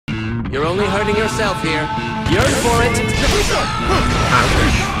You're only hurting yourself here. Yearn for it.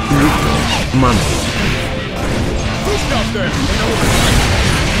 Ouch. Money.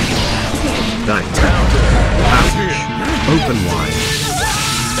 Right. Ouch. Open wide.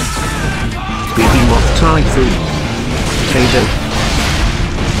 Baby Moth Typhoon. Kado.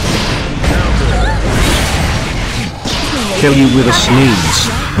 Kill you with a sneeze,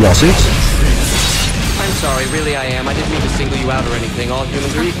 was it? I'm sorry, really I am. I didn't mean to single you out or anything. All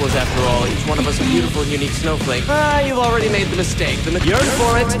humans are equals after all. Each one of us a beautiful and unique snowflake. You've already made the mistake. Yearn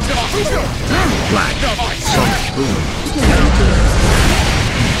for it. Black. Sonic Boom.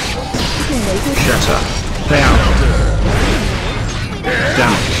 Shut up. Down.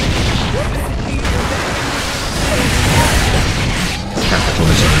 Damage.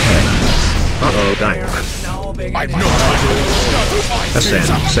 Capitalism head. Uh-oh, Diamond. I'm not. Ascend,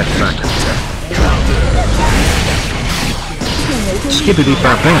 setback. Skibbity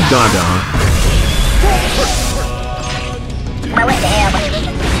baba dada.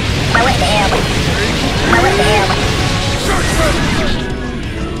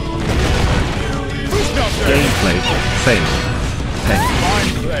 Gameplay fail.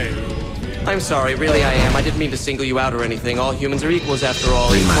 I'm sorry, really I am. I didn't mean to single you out or anything. All humans are equals after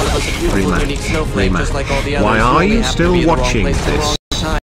all. Each one of us a beautiful, unique snowflake, just like all the others. Why are only you happen to still be in the wrong watching place at the this? wrong